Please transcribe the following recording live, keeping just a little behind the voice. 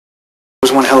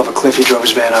was one hell of a cliff he drove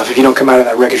his van off if you don't come out of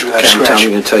that wreckage without a scratch. I'm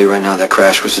going to tell you right now, that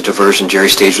crash was a diversion. Jerry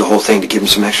staged the whole thing to give him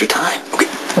some extra time. Okay,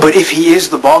 but if he is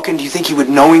the Balkan, do you think he would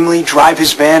knowingly drive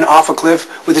his van off a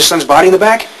cliff with his son's body in the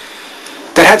back?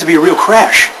 That had to be a real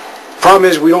crash. Problem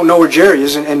is, we don't know where Jerry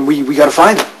is, and we got to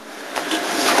find him.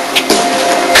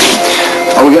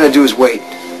 All we got to do is wait.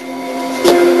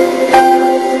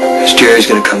 Because Jerry's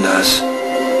going to come to us.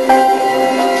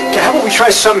 How about we try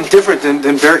something different than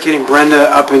barricading Brenda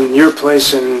up in your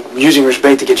place and using her as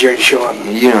bait to get Jerry to show up?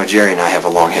 You know, Jerry and I have a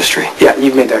long history. Yeah,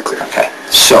 you've made that clear. Okay.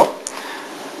 So,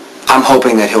 I'm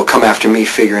hoping that he'll come after me,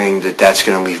 figuring that that's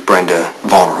going to leave Brenda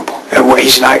vulnerable. Well,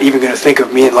 he's not even going to think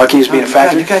of me and Lucky as being a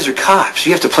factor? You guys are cops.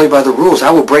 You have to play by the rules.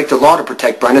 I will break the law to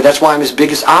protect Brenda. That's why I'm his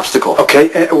biggest obstacle.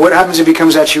 Okay, what happens if he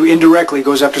comes at you indirectly,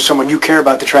 goes after someone you care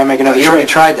about to try and make another trade? He already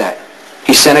tried that.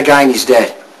 He sent a guy and he's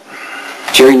dead.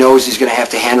 Jerry knows he's going to have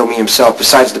to handle me himself.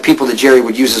 Besides, the people that Jerry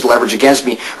would use as leverage against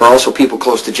me are also people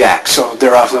close to Jax. So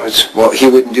they're off limits? Well, he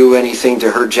wouldn't do anything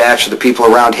to hurt Jax or the people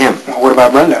around him. Well, what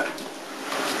about Brenda?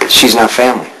 She's not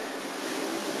family.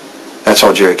 That's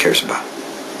all Jerry cares about.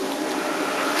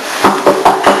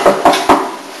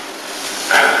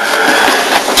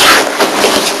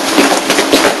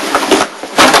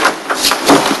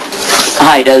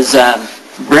 Hi, does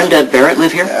Brenda Barrett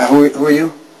live here? Who are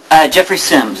you? Jeffrey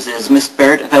Sims. Is Miss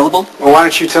Barrett available? Well, why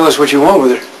don't you tell us what you want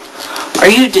with her? Are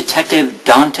you Detective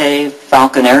Dante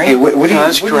Falconeri? Hey, what do you...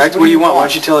 That's correct. What do you want? Why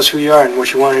don't you tell us who you are and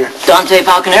what you want here? Dante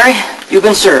Falconeri, you've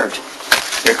been served.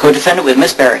 You're co-defendant with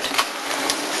Miss Barrett.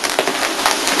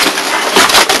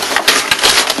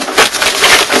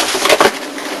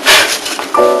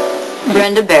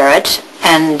 Brenda Barrett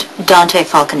and Dante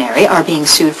Falconeri are being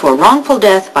sued for wrongful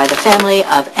death by the family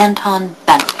of Anton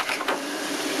Banovic.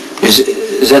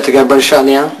 Is that the guy Brenda shot in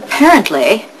the eye?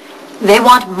 Apparently, they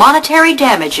want monetary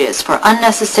damages for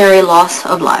unnecessary loss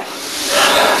of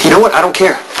life. You know what? I don't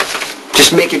care.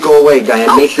 Just make it go away,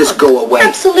 Diane. Make this go away.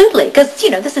 Absolutely, because, you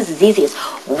know, this is as easy as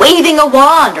waving a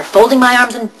wand or folding my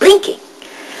arms and blinking.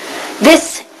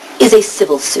 This is a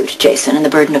civil suit, Jason, and the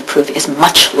burden of proof is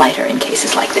much lighter in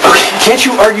cases like this. Okay, can't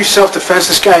you argue self-defense?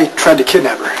 This guy tried to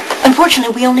kidnap her.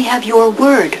 Unfortunately, we only have your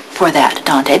word for that,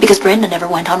 Dante, because Brenda never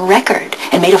went on record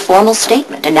and made a formal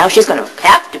statement, and now she's going to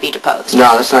have to be deposed.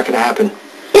 No, that's not going to happen.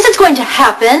 Yes, it's going to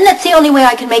happen. That's the only way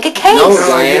I can make a case. No,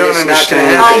 you don't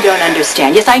understand. I don't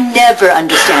understand. Yes, I never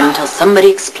understand until somebody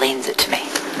explains it to me.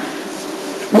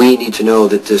 We need to know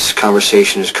that this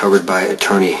conversation is covered by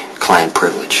attorney-client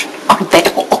privilege. Aren't they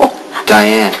all?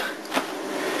 Diane.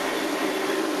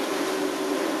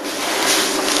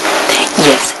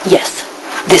 Yes.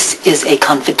 This is a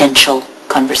confidential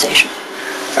conversation.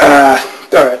 All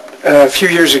right. A few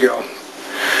years ago,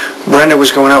 Brenda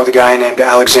was going out with a guy named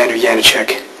Alexander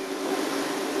Yanicek.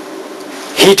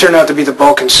 He turned out to be the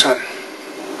Balkan's son.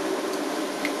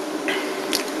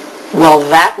 Well,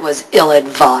 that was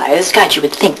ill-advised. God, you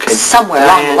would think somewhere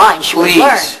along the line she would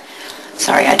learn.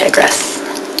 Sorry, I digress.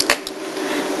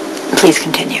 Please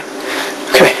continue.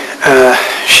 Okay.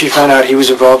 She found out he was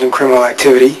involved in criminal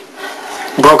activity.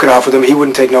 Broke it off with him. He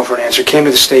wouldn't take no for an answer. Came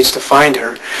to the States to find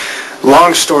her.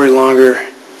 Long story longer,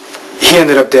 he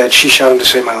ended up dead. She shot him to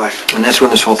save my life. And that's when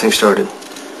this whole thing started.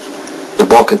 The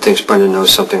Balkan thinks Brenda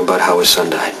knows something about how his son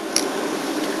died.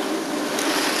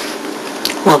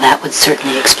 Well, that would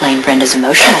certainly explain Brenda's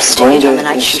emotional state on the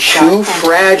night she shot too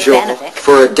fragile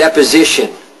for a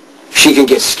deposition. She can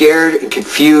get scared and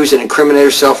confused and incriminate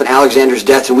herself in Alexander's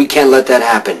death, and we can't let that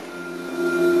happen.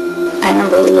 I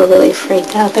remember we were really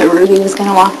freaked out that Ruby was going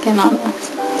to walk in on us.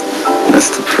 That's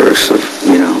the curse of,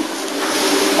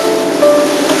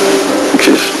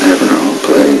 just having our own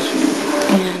place.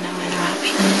 Yeah, no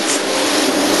interruptions.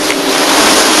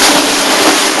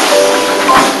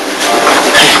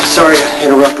 Sorry to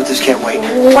interrupt, but this can't wait.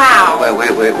 Wow. Wait.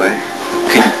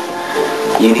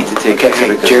 You need to take care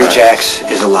of it. Jerry Jax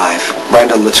is alive.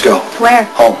 Brenda, let's go. Where?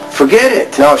 Home. Forget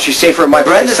it. No, she's safer at my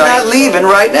place. Brenda's not leaving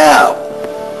right now.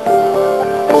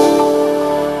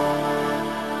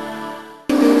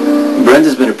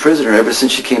 Brenda's been a prisoner ever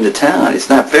since she came to town. It's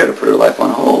not fair to put her life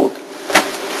on hold.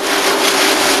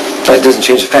 But it doesn't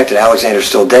change the fact that Alexander's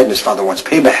still dead and his father wants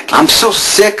payback. I'm so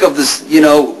sick of this,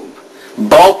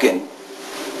 Balkan.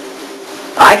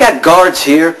 I got guards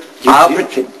here.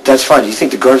 That's fine. Do you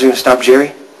think the guards are going to stop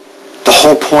Jerry? The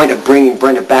whole point of bringing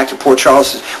Brenda back to Port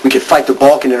Charles is we could fight the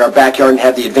Balkan in our backyard and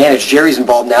have the advantage. Jerry's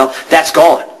involved now. That's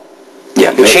gone.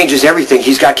 Yeah, It changes everything.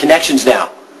 He's got connections now.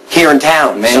 Here in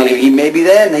town. He may be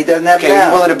there and he doesn't have it Okay, now.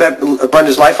 you willing to bet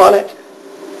Brenda's life on it?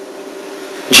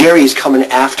 Jerry is coming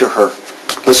after her.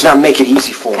 Let's not make it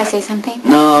easy for Can I him. say something?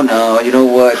 No, you know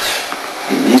what?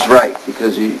 He's right,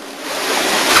 because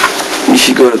You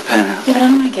should go to the penthouse. Yeah, but I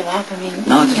don't want to give up. I mean,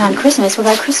 No, on Christmas, what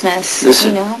about Christmas? Listen,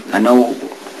 You know? I know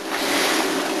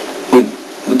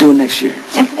we'll do it next year.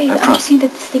 And I just think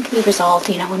that this thing can be resolved,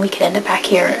 you know, when we could end up back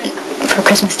here for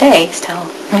Christmas Day still,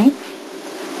 right?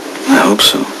 I hope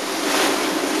so.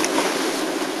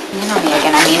 You know me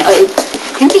again. I mean, I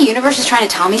think the universe is trying to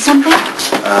tell me something.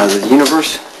 The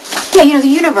universe? Yeah, you know, the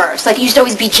universe. Like, it used to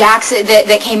always be Jax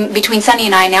that came between Sonny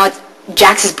and I. Now it's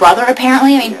Jax's brother,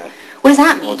 apparently. I mean, what does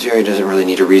that mean? Well, Jerry doesn't really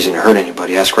need a reason to hurt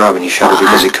anybody. Ask Robin. He shot her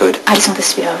because he could. I just want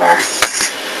this to be over.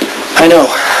 I know.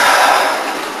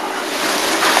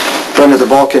 Brenda, the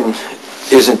Balkan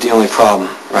isn't the only problem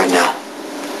right now.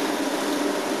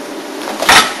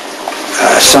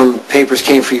 Some papers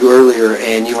came for you earlier,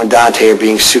 and you and Dante are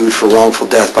being sued for wrongful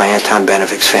death by Anton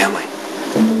Benevik's family.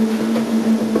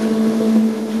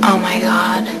 Oh, my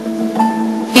God.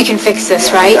 You can fix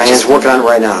this, right? Diane's working on it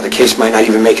right now. The case might not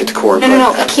even make it to court.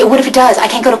 No. Okay, what if it does? I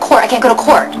can't go to court. You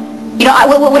know,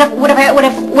 what if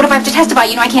I have to testify?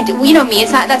 You know, I can't do. You know me.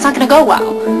 That's not going to go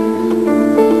well.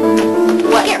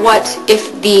 What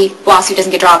if the lawsuit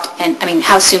doesn't get dropped? And I mean,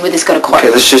 how soon would this go to court? Okay,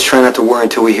 let's just try not to worry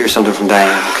until we hear something from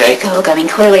Diane. Okay? Look, I mean,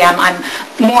 clearly I'm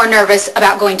more nervous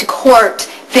about going to court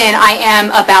than I am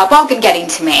about Balkan getting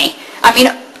to me. I mean,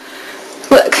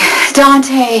 look,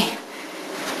 Dante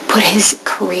put his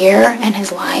career and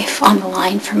his life on the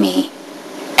line for me,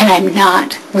 and I'm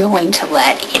not going to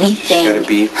let anything Just gotta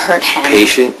be hurt him.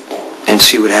 patient and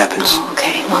see what happens. Oh,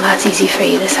 okay. Well, that's easy for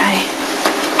you to say.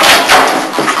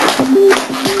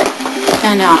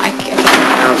 No, I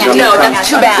can't. No, that's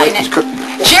too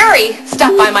bad. Jerry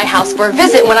stopped by my house for a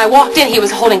visit. When I walked in, he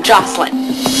was holding Jocelyn.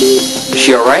 Is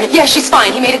she all right? Yeah, she's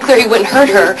fine. He made it clear he wouldn't hurt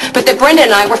her, but that Brenda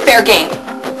and I were fair game.